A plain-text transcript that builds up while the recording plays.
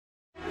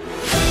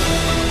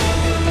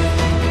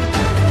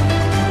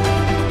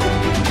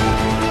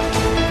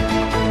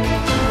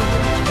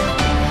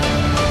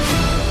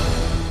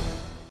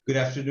Good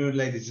afternoon,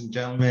 ladies and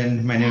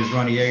gentlemen. My name is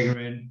Ronnie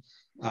Yeagerman.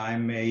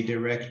 I'm a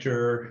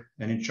director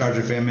and in charge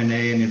of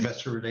M&A and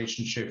investor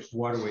relationship for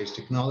Waterways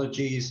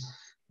Technologies.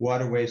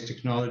 Waterways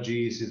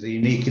Technologies is a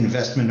unique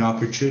investment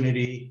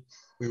opportunity.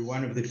 We're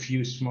one of the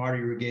few smart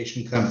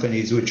irrigation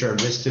companies which are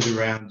listed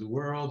around the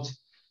world.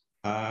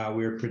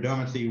 We're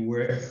predominantly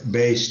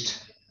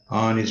based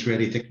on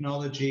Israeli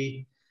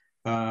technology.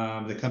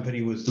 The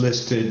company was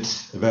listed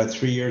about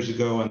 3 years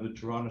ago on the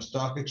Toronto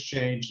Stock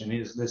Exchange and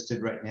is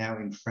listed right now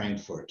in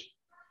Frankfurt.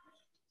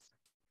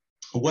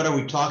 What are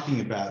we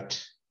talking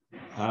about?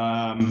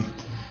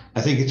 I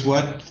think it's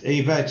what,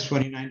 Eva? It's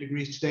 29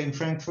 degrees today in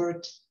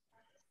Frankfurt?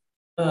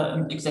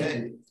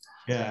 Exactly.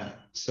 Yeah.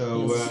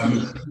 So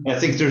Yes. I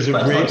think there's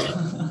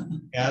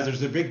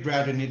a big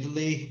drought in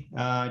Italy.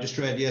 I just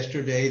read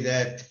yesterday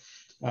that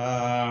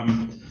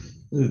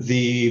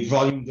the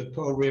volume of the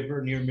Po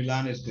River near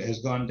Milan has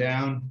gone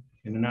down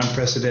in an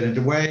unprecedented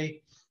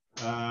way.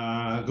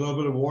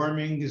 Global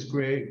warming is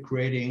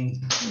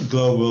creating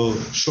global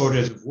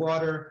shortage of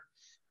water,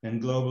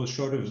 and global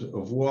shortage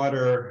of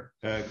water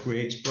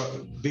creates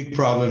big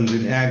problems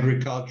in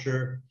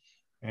agriculture.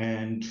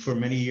 And for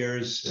many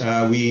years,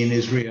 we in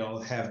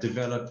Israel have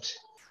developed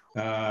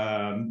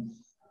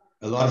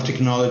a lot of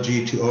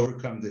technology to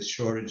overcome this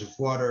shortage of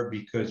water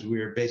because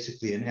we're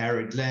basically an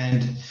arid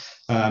land.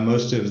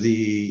 Most of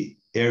the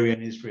area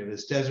in Israel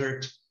is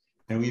desert,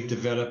 and we've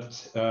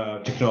developed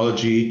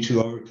technology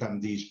to overcome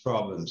these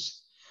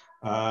problems.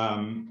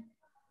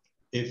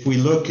 If we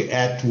look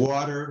at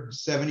water,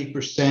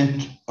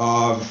 70%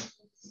 of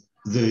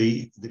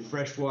the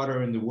fresh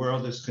water in the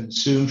world is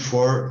consumed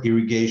for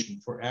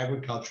irrigation, for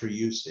agriculture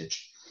usage.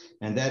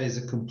 And that is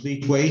a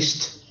complete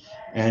waste.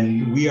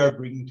 And we are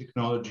bringing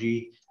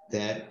technology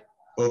that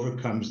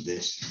overcomes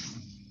this.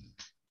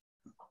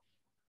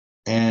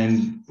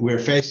 And we're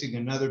facing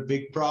another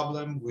big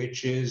problem,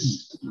 which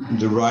is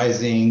the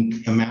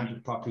rising amount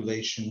of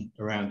population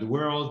around the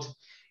world.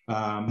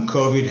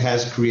 COVID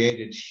has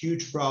created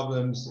huge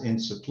problems in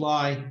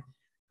supply.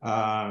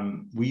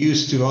 We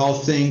used to all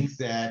think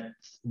that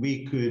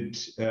we could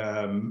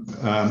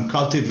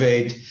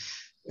cultivate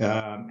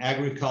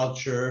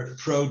agriculture,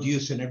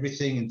 produce and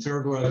everything in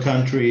third world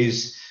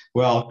countries.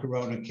 Well,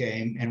 Corona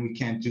came and we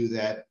can't do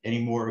that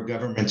anymore.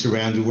 Governments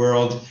around the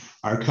world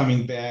are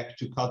coming back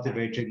to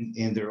cultivating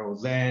in their own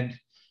land.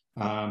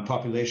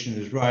 Population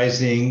is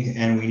rising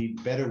and we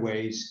need better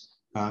ways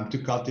to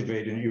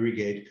cultivate and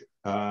irrigate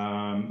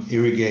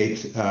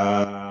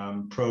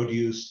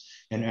produce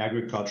and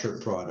agriculture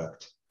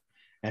product.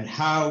 And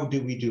how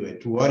do we do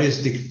it? What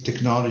is the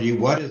technology?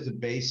 What is the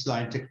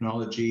baseline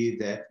technology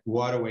that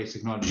Waterways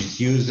Technologies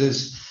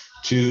uses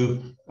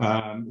to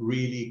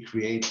really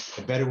create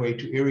a better way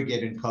to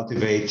irrigate and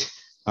cultivate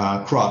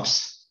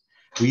crops?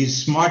 We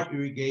use smart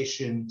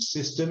irrigation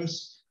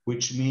systems,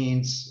 which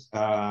means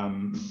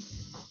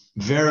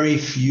very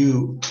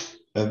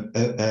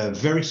a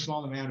very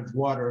small amount of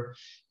water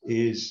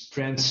is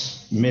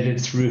transmitted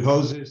through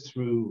hoses.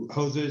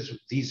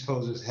 These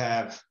hoses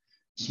have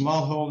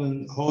small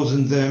holes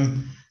in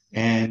them,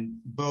 and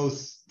both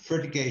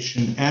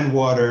fertigation and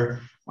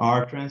water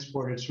are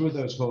transported through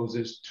those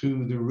hoses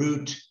to the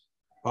root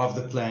of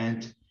the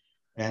plant.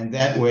 And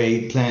that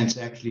way plants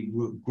actually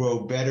grow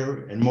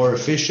better and more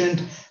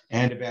efficient,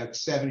 and about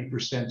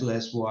 70%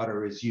 less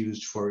water is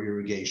used for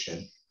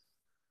irrigation.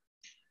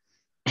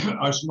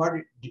 Our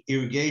smart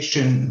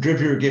irrigation,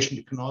 drip irrigation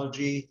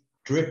technology,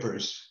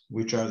 drippers,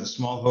 which are the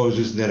small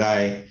hoses that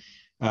I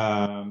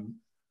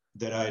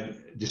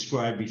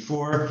described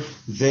before,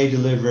 they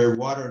deliver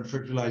water and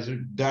fertilizer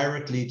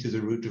directly to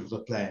the root of the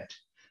plant.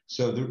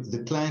 So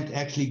the plant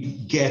actually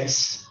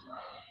gets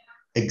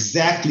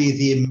exactly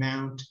the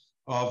amount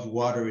of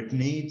water it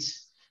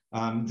needs.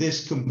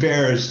 This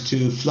compares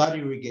to flood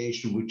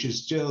irrigation, which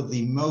is still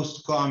the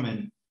most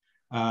common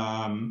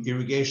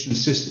irrigation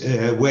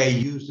system, way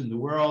used in the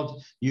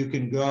world. You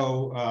can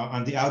go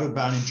on the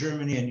Autobahn in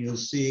Germany and you'll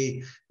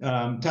see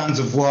tons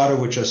of water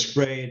which are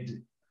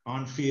sprayed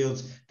on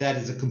fields. That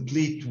is a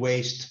complete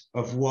waste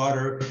of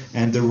water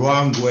and the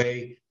wrong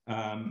way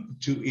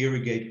to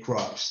irrigate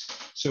crops.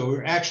 So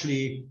we're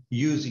actually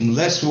using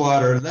less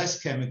water, less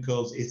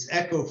chemicals. It's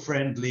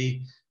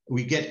eco-friendly.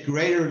 We get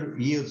greater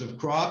yields of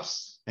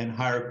crops and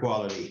higher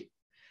quality.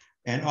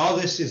 And all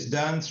this is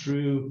done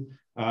through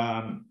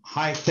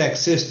high-tech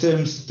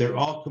systems. They're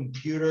all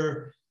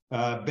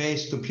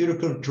computer-based,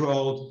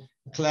 computer-controlled,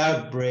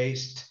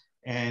 cloud-based,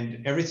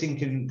 and everything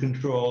can be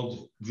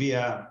controlled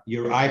via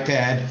your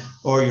iPad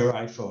or your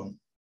iPhone.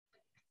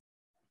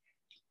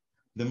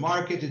 The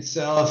market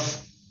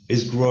itself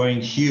is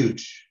growing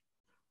huge.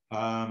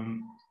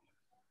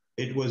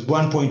 It was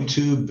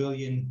 $1.2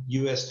 billion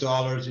US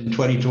in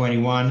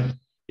 2021.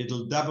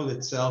 It'll double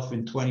itself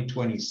in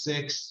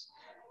 2026.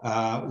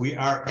 We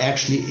are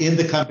actually in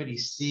the company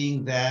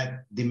seeing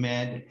that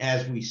demand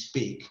as we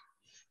speak.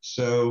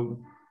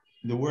 So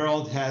the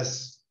world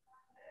has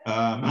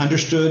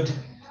understood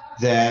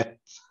that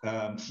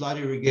flood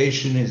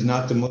irrigation is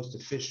not the most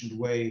efficient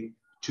way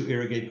to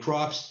irrigate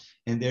crops.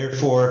 and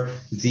therefore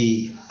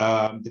the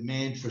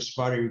demand for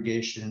spot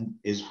irrigation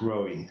is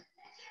growing.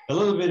 A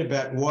little bit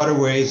about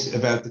waterways,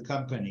 about the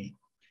company.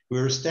 We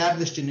were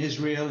established in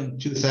Israel in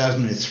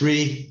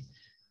 2003.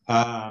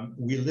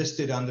 We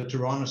listed on the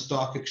Toronto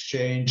Stock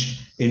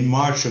Exchange in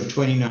March of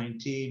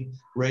 2019,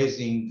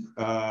 raising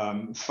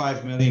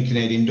 5 million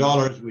Canadian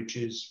dollars, which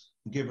is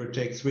give or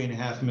take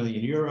 3.5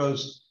 million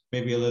euros,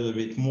 maybe a little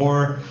bit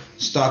more.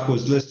 Stock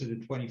was listed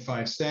at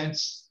 25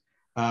 cents.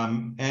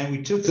 And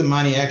we took the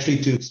money actually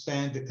to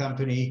expand the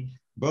company,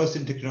 both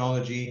in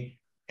technology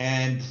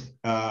and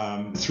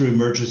through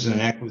mergers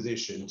and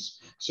acquisitions.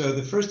 So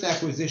the first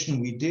acquisition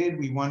we did,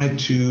 we wanted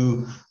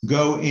to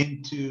go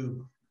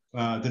into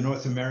the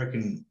North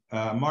American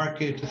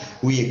market.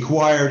 We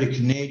acquired a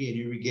Canadian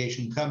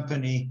irrigation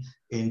company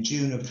in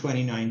June of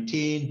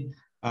 2019.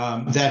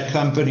 That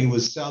company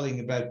was selling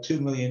about 2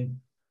 million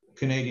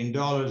Canadian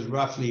dollars,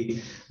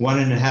 roughly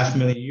 1.5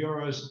 million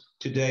euros.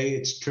 Today,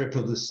 it's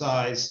triple the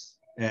size,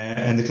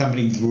 and the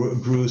company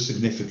grew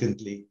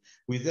significantly.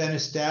 We then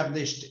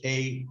established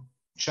a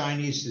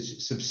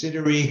Chinese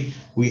subsidiary.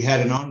 We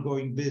had an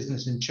ongoing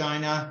business in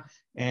China,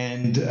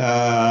 and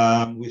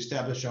we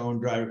established our own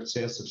direct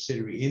sales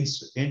subsidiary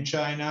in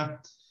China.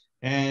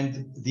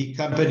 And the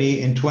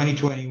company in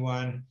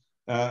 2021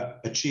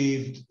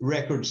 achieved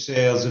record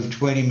sales of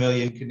 20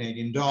 million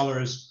Canadian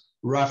dollars,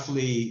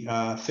 roughly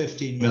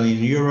 15 million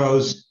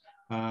euros.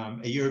 A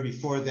year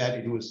before that,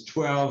 it was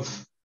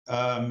 12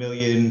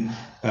 million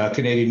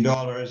Canadian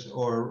dollars,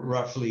 or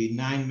roughly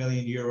 9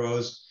 million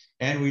euros.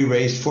 And we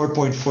raised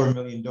 $4.4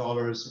 million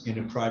in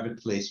a private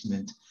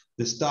placement.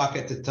 The stock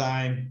at the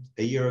time,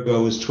 a year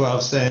ago, was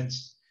 12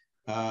 cents,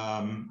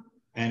 and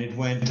it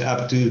went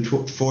up to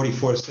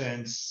 44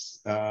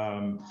 cents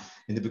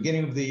in the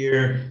beginning of the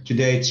year.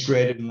 Today, it's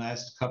traded in the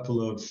last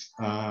couple of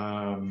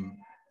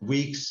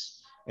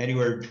weeks,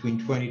 anywhere between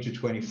 20 to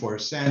 24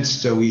 cents.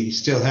 So we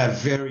still have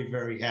very,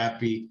 very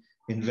happy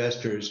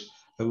investors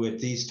who at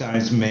these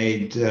times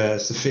made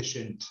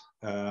sufficient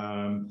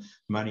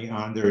money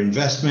on their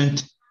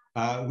investment.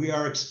 We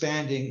are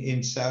expanding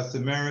in South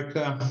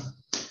America.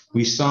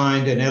 We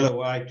signed an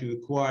LOI to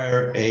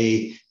acquire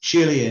a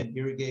Chilean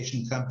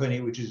irrigation company,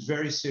 which is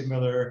very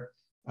similar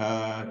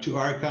to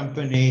our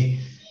company.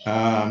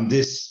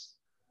 This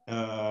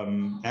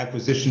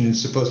acquisition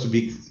is supposed to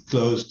be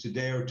closed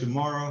today or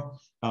tomorrow.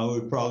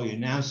 We'll probably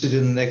announce it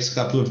in the next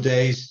couple of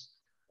days.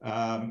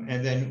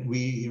 And then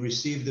we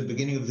received the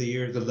beginning of the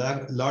year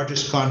the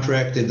largest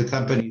contract in the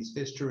company's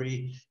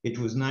history. It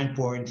was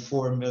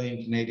 9.4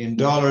 million Canadian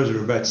dollars,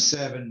 or about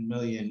 7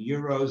 million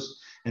euros,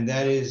 and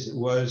that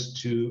was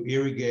to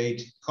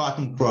irrigate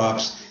cotton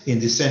crops in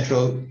the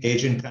Central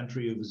Asian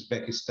country of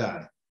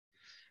Uzbekistan.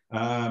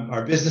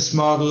 Our business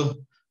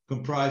model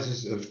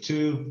comprises of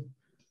two.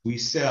 We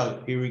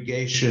sell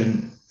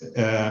irrigation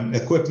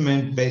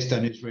equipment based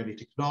on Israeli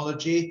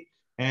technology,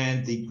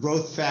 and the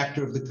growth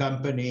factor of the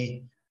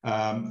company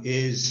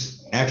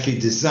is actually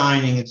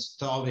designing,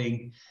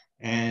 installing,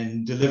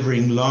 and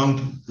delivering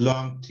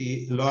long-term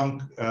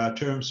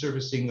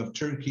servicing of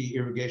turnkey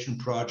irrigation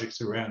projects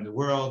around the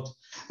world.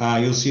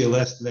 You'll see a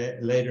list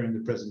later in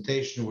the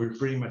presentation. We're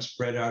pretty much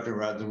spread out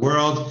around the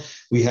world.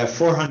 We have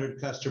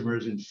 400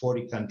 customers in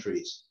 40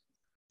 countries.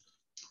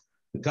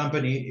 The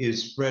company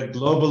is spread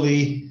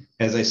globally.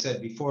 As I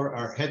said before,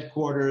 our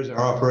headquarters, our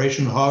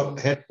operational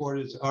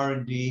headquarters,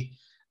 R&D,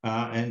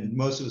 and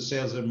most of the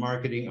sales and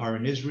marketing are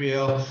in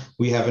Israel.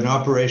 We have an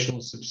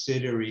operational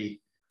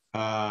subsidiary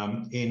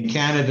in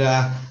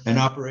Canada, an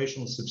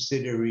operational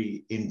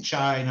subsidiary in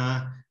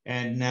China,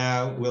 and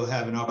now we'll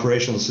have an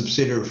operational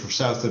subsidiary for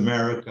South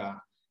America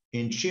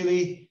in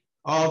Chile.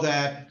 All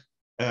that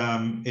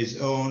is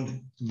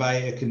owned by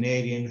a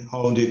Canadian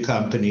holding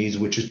companies,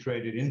 which is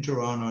traded in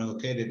Toronto and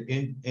located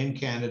in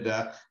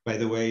Canada by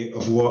the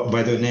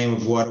name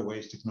of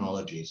Waterways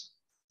Technologies.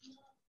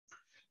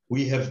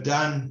 We have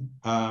done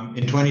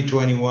in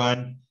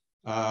 2021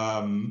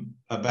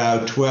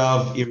 about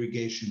 12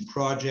 irrigation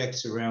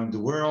projects around the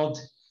world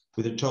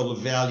with a total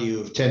value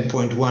of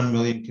 10.1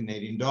 million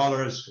Canadian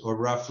dollars, or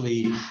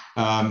roughly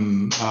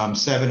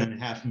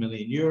 7.5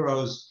 million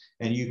euros.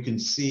 And you can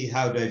see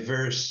how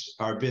diverse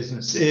our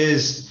business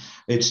is.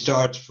 It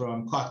starts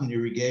from cotton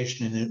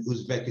irrigation in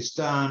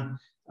Uzbekistan,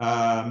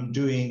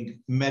 doing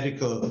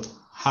medical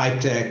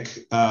high-tech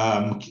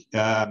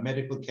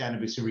medical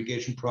cannabis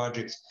irrigation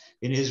projects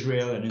in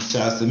Israel and in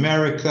South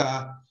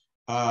America,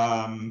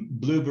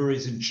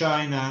 blueberries in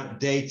China,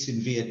 dates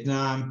in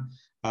Vietnam,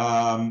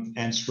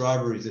 and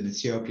strawberries in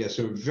Ethiopia.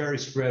 So we're very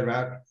spread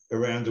out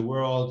around the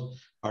world.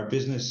 Our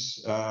business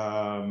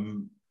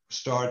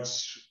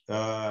starts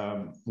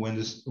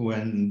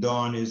when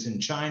dawn is in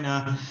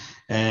China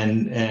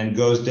and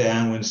goes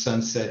down when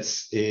sun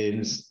sets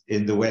in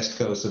the west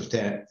coast of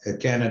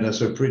Canada.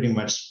 So pretty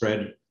much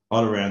spread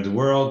all around the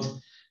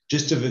world.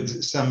 Just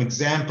some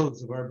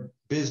examples of our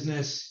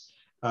business.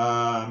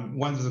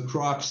 One of the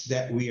crops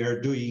that we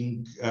are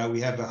doing, we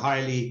have a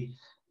highly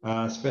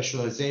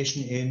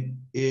specialization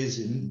is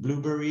in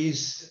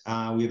blueberries.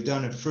 We've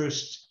done a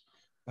first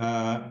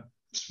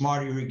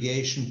smart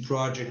irrigation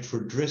project for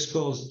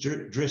Driscoll's.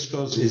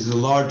 Driscoll's is the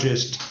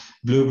largest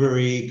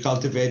blueberry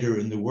cultivator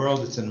in the world.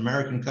 It's an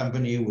American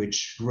company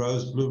which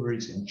grows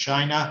blueberries in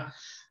China.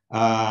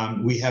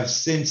 We have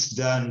since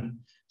done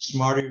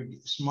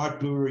smart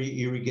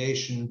blueberry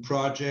irrigation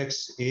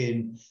projects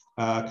in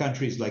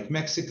countries like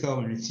Mexico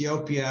and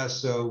Ethiopia.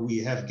 So we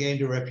have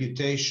gained a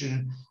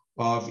reputation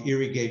of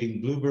irrigating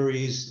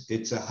blueberries.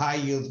 It's a high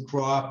yield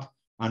crop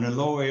on a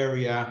low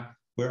area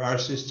where our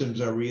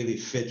systems are really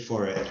fit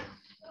for it.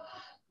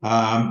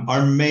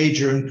 Our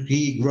major and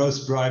key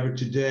growth driver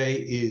today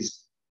is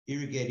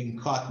irrigating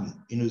cotton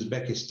in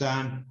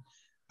Uzbekistan.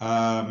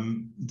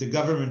 The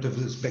government of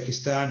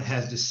Uzbekistan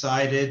has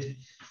decided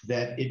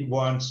that it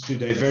wants to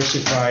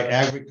diversify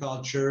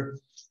agriculture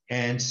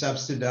and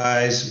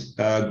subsidize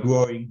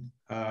growing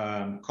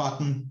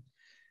cotton.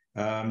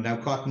 Now,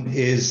 cotton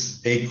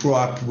is a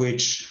crop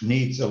which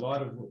needs a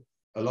lot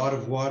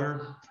of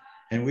water,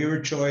 and we were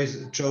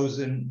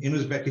chosen in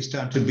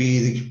Uzbekistan to be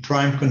the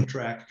prime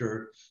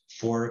contractor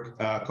for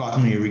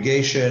cotton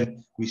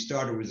irrigation. We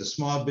started with a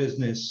small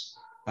business,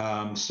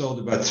 sold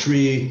about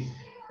 3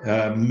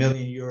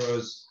 million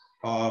euros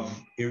of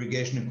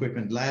irrigation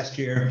equipment last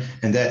year,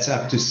 and that's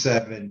up to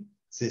 7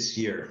 this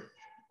year.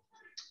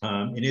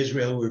 In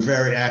Israel, we're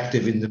very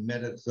active in the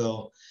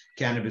medical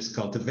cannabis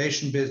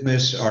cultivation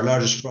business. Our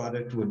largest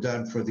product was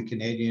done for the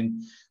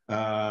Canadian,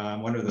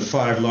 one of the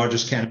 5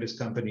 largest cannabis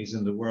companies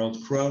in the world,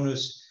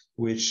 Cronus,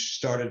 which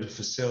started a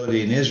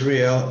facility in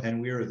Israel,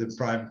 and we are the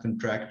prime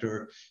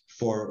contractor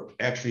for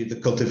actually the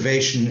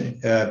cultivation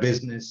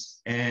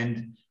business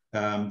and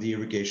the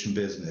irrigation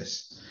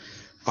business.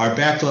 Our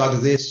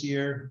backlog this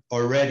year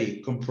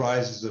already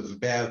comprises of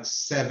about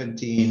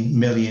 17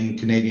 million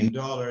Canadian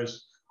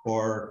dollars,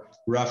 or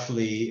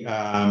roughly,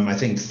 I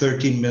think,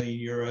 13 million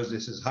euros.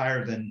 This is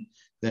higher than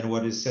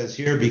what it says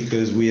here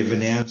because we have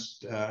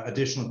announced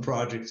additional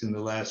projects in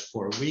the last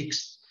 4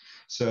 weeks.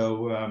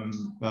 So,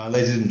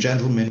 ladies and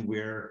gentlemen,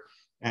 we're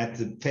at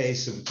the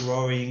pace of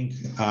growing.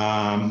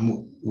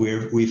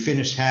 We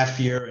finished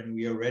half year and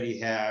we already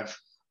have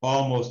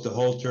almost the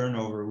whole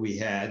turnover we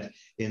had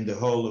in the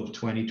whole of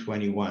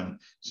 2021.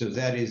 So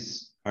that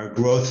is our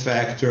growth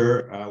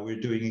factor.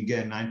 We're doing,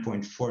 again,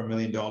 $9.4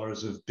 million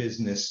of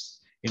business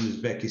in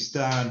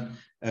Uzbekistan,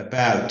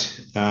 about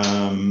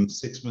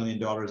 $6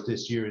 million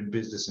this year in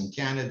business in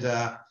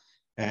Canada,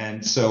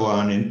 and so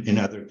on in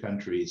other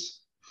countries.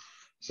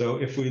 So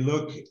if we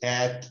look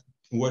at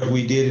what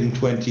we did in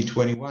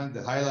 2021,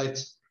 the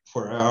highlights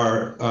for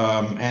our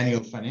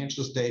annual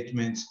financial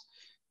statements,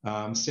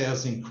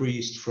 sales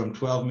increased from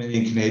 12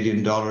 million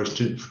Canadian dollars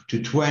to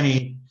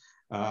 20.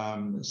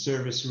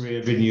 Service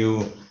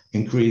revenue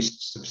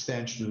increased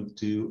substantially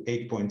to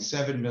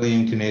 8.7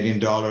 million Canadian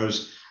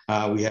dollars.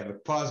 We have a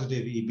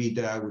positive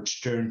EBITDA,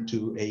 which turned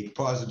to a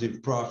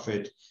positive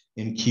profit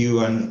in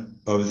Q1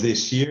 of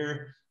this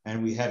year.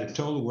 And we had a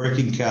total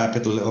working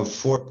capital of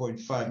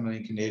 4.5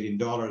 million Canadian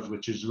dollars,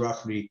 which is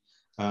roughly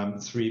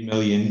 3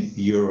 million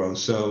euros.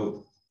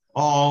 So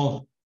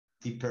all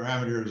the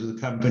parameters of the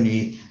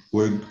company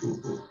were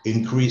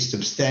increased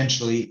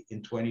substantially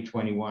in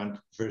 2021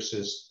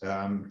 versus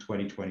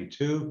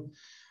 2022.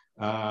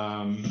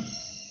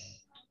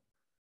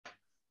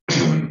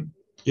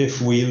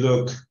 If we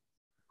look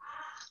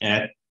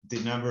at the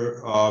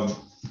number of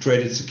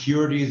traded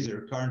securities, there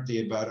are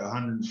currently about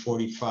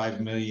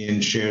 145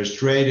 million shares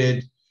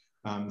traded,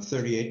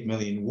 38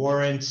 million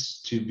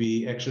warrants to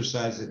be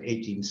exercised at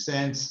 18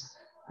 cents,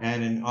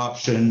 and an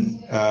option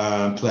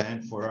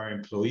plan for our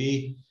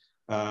employee.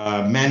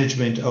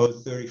 Management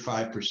owed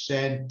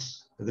 35%.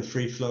 The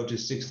free float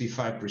is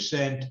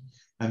 65%.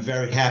 I'm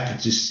very happy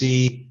to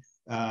see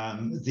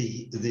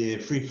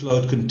the free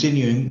float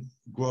continuing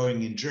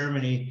growing in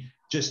Germany.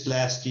 Just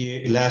last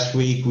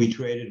week, we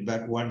traded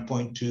about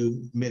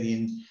 1.2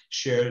 million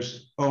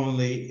shares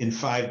only in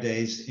 5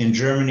 days in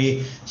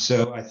Germany.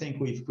 So I think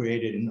we've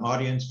created an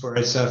audience for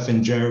ourselves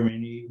in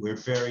Germany. We're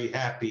very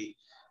happy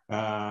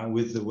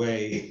with the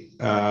way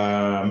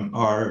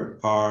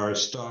our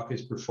stock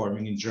is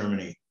performing in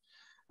Germany.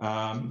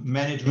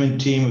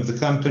 Management team of the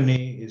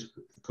company is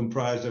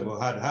comprised of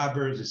Ohad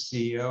Haber, the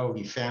CEO.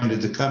 He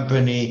founded the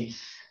company.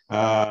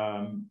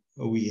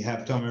 We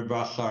have Tomer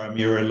Bachar,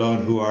 Amir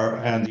Alon, who are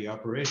on the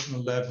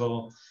operational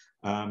level.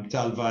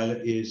 Tal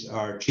Weiler is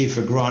our chief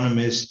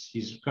agronomist.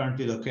 He's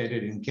currently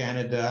located in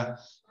Canada,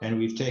 and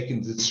we've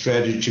taken the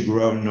strategy to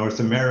grow in North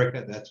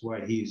America. That's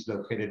why he's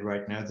located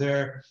right now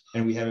there.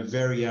 And we have a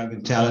very young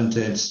and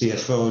talented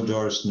CFO,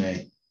 Doris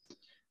Ney.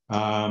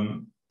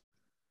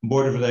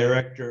 Board of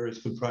Directors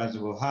is comprised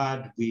of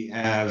Ohad. We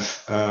have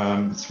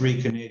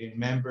 3 Canadian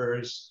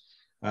members,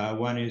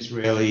 1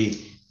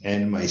 Israeli,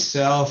 and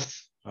myself.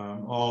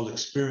 All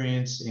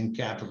experience in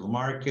capital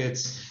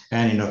markets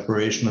and in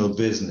operational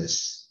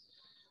business.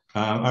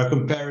 Our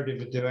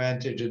comparative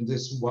advantage, and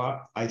this is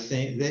why I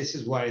think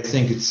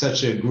it's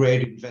such a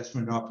great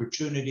investment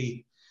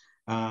opportunity.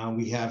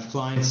 We have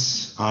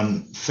clients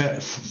on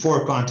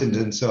 4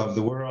 continents of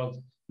the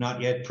world, not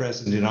yet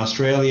present in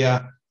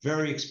Australia.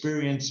 Very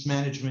experienced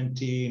management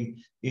team,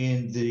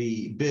 in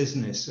the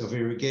business of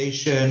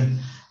irrigation.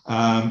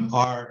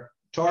 Our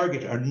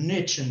target, our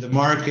niche in the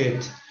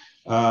market,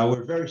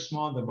 we're very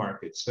small in the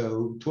market.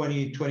 So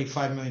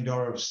 $25 million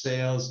of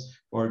sales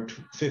or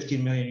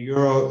 15 million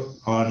euro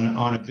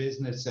on a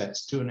business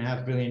that's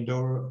 2.5 billion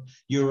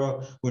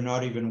euro. We're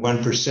not even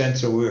 1%.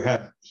 So we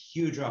have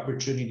huge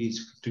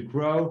opportunities to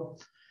grow.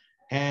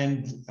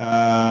 And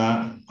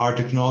our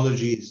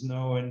technology is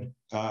known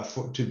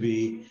to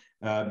be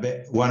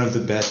one of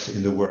the best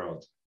in the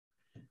world.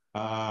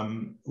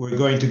 We're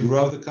going to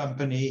grow the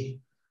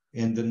company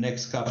in the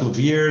next couple of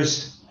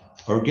years.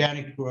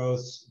 Organic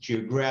growth,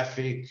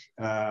 geographic,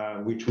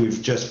 which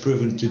we've just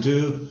proven to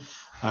do.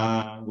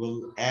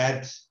 We'll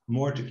add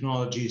more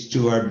technologies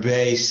to our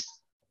base,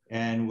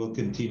 and we'll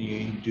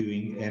continue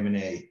doing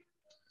M&A.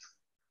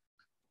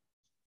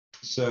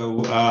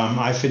 So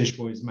I finished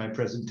with my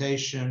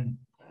presentation.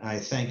 I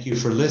thank you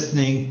for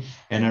listening,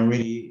 and I'm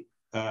really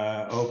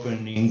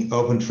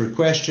open for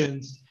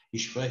questions.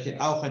 Ich spreche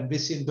auch ein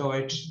bisschen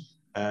Deutsch.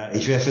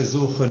 Ich werde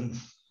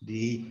versuchen,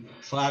 die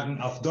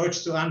Fragen auf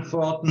Deutsch zu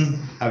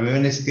antworten, aber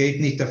wenn es geht,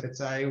 nicht der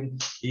Verzeihung,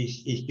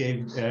 ich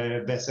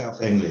gehe besser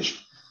auf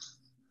Englisch.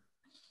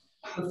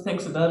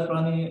 Thanks a lot,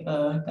 Ronnie.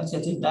 Ganz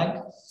herzlichen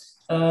Dank.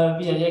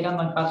 Wie Herr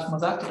Jägermann gerade schon mal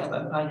sagte, er hat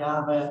ein paar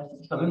Jahre,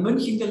 ich glaube, in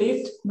München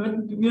gelebt.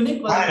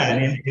 Munich?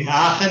 Nein, in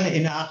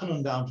Aachen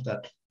und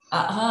Darmstadt.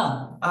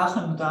 Aha,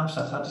 Aachen und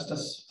Darmstadt, hatte ich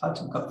das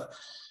falsch im Kopf.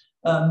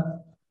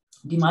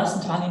 Die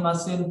meisten Teilnehmer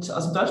sind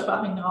aus dem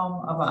deutschsprachigen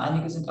Raum, aber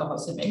einige sind auch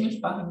aus dem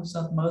englischsprachigen.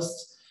 So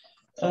most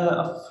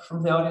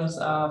from the audience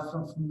are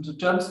from the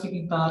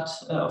German-speaking part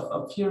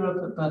of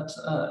Europe, but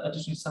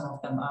additionally some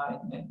of them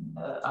are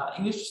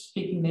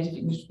English-speaking, native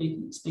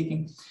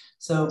English-speaking.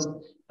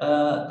 So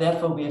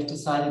therefore we have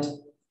decided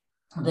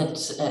that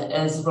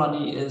as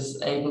Ronnie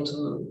is able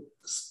to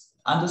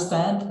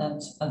understand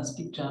and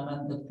speak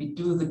German, that we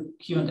do the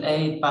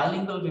Q&A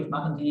bilingual. Wir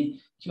machen die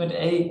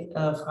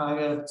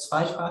Q&A-Frage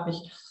zweisprachig.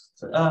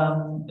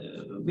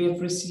 We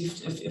have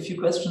received a few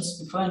questions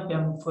before. Wir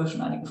haben vorher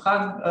schon einige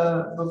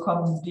Fragen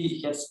bekommen, die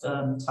ich jetzt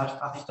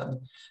zweisprachig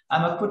dann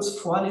einmal kurz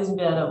vorlesen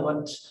werde.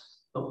 Und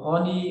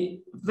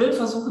Ronnie will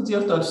versuchen, sie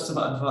auf Deutsch zu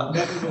beantworten.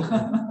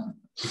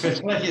 Ich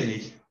verspreche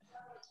nicht.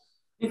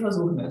 Wir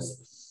versuchen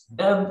es.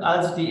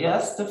 Also die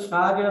erste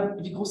Frage: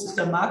 Wie groß ist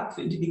der Markt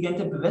für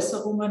intelligente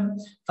Bewässerungen?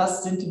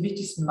 Was sind die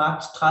wichtigsten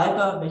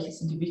Markttreiber? Welche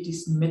sind die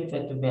wichtigsten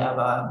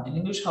Mitwettbewerber? In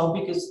English, how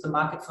big is the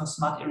market for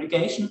smart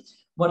irrigation?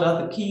 What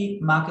are the key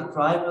market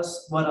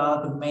drivers? What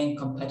are the main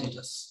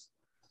competitors?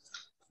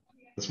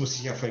 Das muss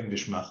ich auf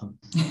Englisch machen.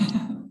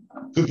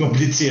 Zu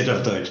kompliziert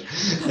auf Deutsch.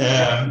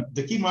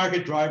 The key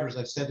market drivers,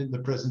 I've said in the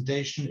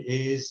presentation,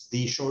 is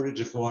the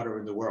shortage of water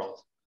in the world.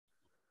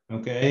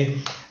 Okay,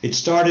 it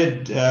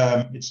started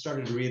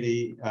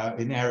really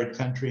in arid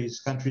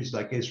countries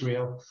like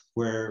Israel,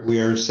 where we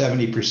are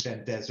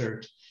 70%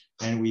 desert,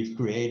 and we've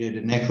created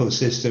an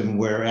ecosystem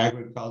where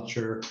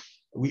agriculture,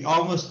 we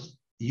almost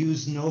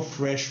use no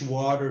fresh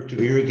water to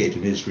irrigate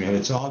in Israel.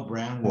 It's all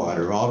brown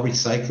water, all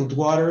recycled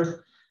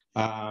water.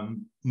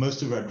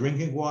 Most of our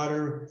drinking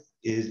water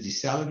is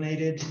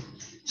desalinated.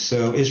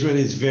 So Israel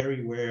is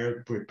very well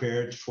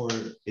prepared for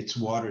its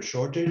water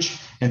shortage.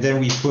 And then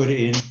we put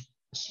in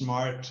a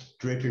smart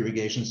drip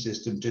irrigation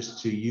system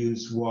just to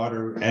use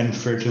water and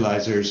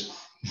fertilizers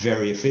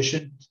very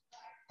efficient.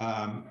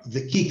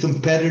 The key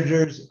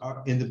competitors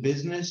are in the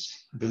business,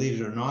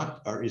 believe it or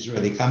not, are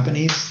Israeli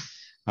companies.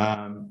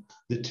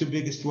 The two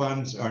biggest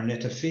ones are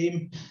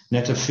Netafim.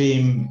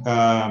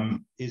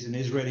 Netafim is an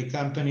Israeli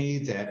company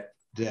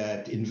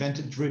that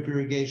invented drip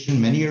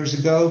irrigation many years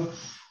ago.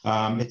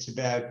 It's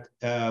about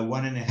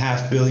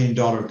 $1.5 billion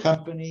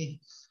company.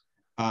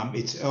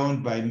 It's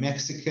owned by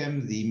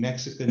Mexichem, the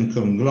Mexican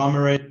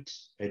conglomerate.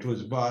 It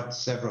was bought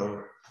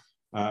several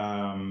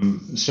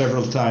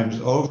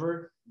times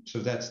over. So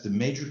that's the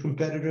major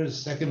competitor. The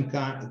second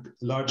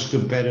largest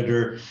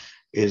competitor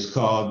is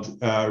called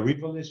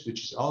Rivalis,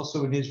 which is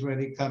also an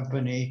Israeli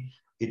company.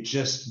 It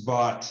just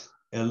bought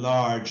a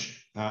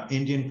large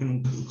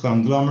Indian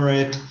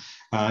conglomerate,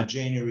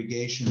 Jain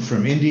Irrigation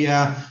from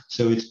India.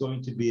 So it's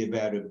going to be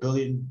about $1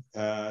 billion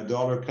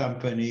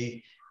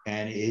company,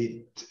 and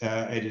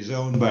it is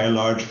owned by a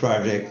large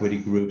private equity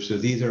group. So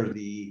these are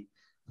the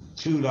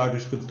two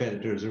largest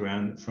competitors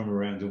from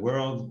around the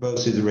world,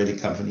 both Israeli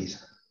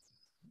companies.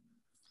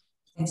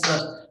 Thanks a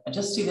lot. I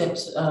just see that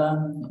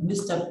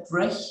Mr.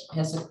 Brech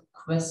has a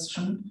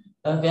question.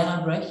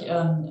 Werner Brech,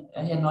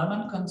 Herr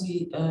Neumann, können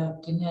Sie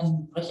den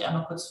Herrn Brech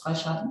einmal kurz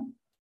freischalten?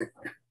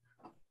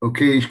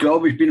 Okay, ich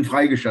glaube, ich bin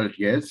freigeschaltet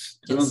jetzt.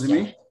 Hören Sie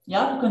mich?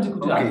 Ja, können Sie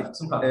gut hören.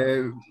 Super.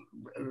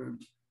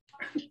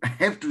 I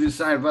have to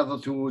decide whether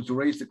to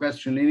raise the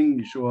question in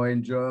English or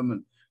in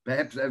German.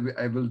 Perhaps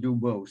I will do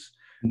both.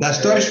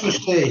 Das Deutsch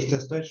verstehe ich,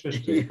 das Deutsch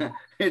verstehe ich. Yeah,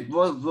 it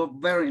was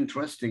very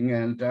interesting,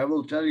 and I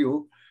will tell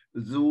you,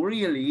 so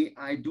really,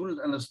 I do not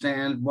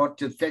understand what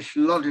the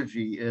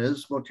technology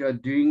is, what you are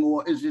doing,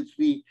 or is it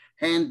the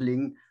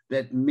handling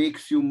that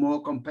makes you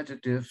more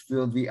competitive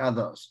with the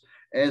others?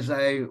 as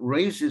I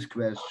raise this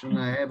question,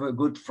 I have a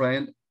good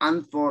friend,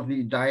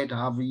 unfortunately died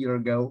half a year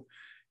ago.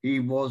 He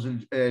was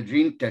a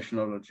gene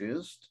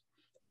technologist,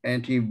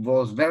 and he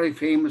was very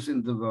famous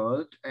in the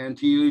world, and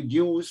he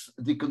reduced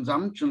the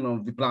consumption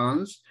of the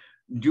plants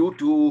due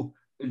to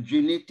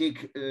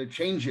genetic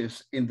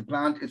changes in the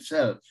plant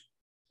itself.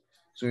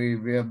 So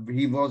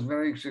he was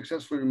very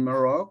successful in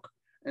Morocco.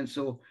 And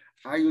so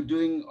are you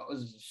doing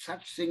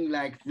such thing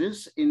like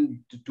this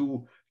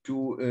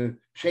to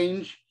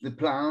change the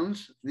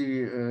plants,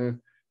 the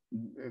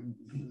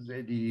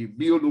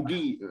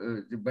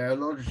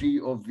biology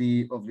of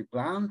the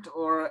plant,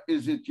 or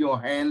is it your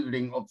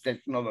handling of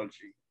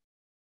technology?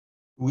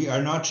 We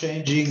are not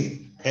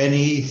changing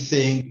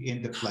anything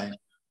in the plant,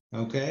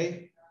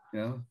 okay?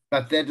 Yeah,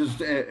 but that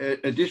is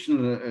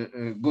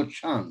additional good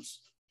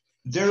chance.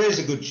 There is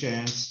a good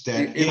chance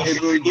that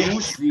it will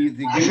reduce the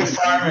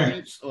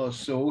ingredients or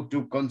so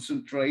to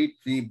concentrate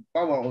the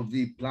power of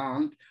the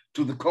plant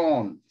to the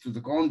corn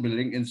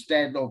building,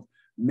 instead of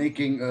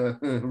making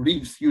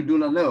reefs you do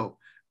not know.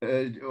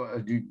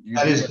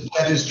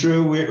 That is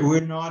true.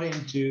 We're not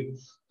into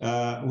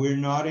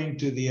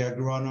the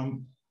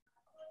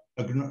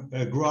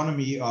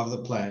agronomy of the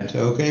plant,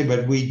 okay?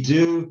 But we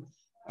do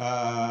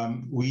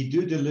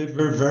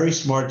deliver very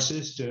smart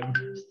system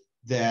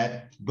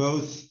that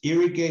both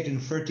irrigate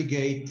and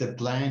fertigate the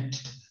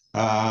plant,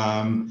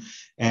 and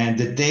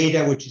the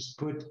data which is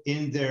put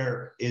in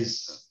there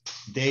is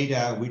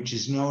data which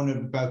is known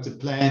about the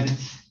plant,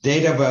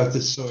 data about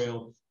the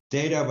soil,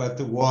 data about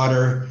the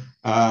water,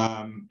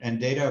 and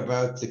data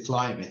about the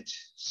climate.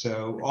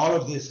 So all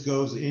of this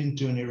goes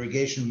into an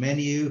irrigation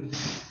menu,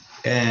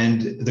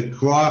 and the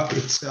crop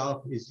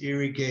itself is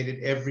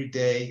irrigated every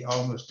day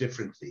almost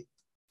differently.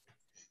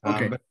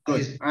 Okay,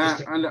 good.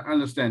 I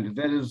understand.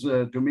 That is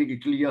to make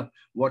it clear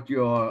what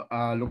you're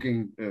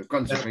looking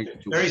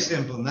concentrated to. Very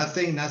simple.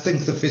 Nothing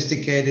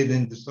sophisticated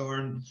in the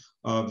form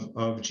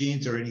of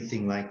genes or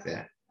anything like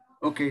that.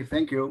 Okay,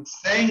 thank you.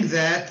 Saying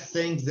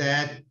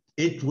that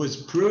it was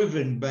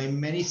proven by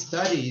many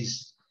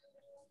studies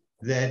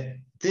that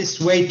this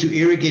way to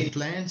irrigate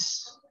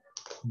plants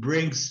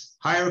brings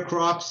higher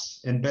crops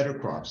and better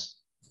crops.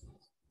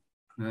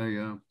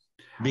 Yeah.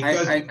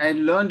 Because I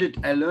learned it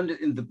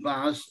in the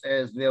past,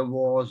 as there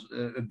was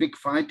a big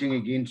fighting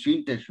against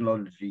gene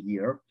technology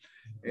here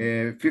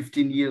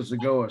 15 years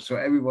ago. So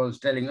everyone was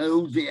telling,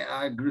 oh, they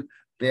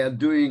are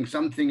doing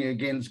something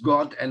against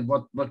God and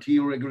what he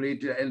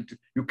regulated, and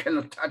you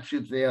cannot touch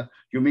it there.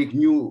 You make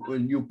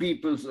new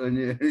peoples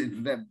and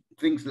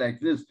things like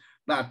this.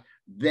 But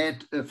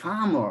that a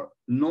farmer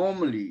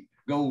normally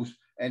goes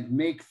and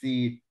makes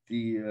the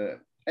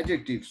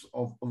adjectives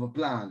of a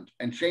plant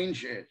and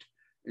change it.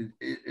 It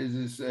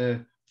is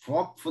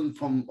Pfropfen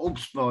vom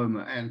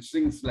Obstbäume and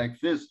things like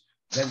this.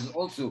 That is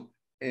also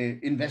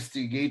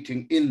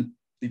investigating in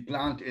the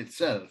plant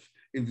itself.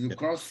 If you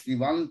cross the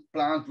one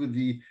plant with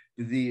the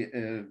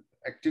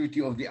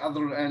activity of the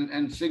other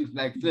and things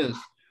like this,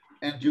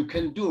 and you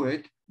can do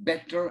it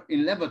better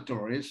in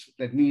laboratories.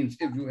 That means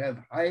if you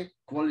have high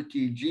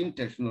quality gene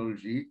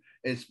technology,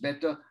 it's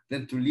better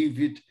than to leave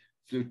it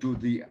to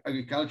the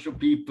agricultural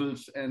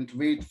peoples and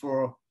wait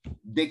for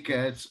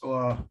decades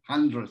or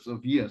hundreds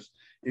of years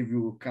if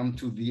you come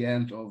to the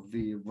end of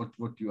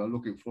what you are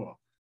looking for.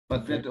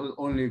 But okay. That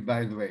only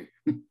by the way.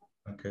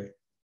 Okay,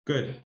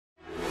 good.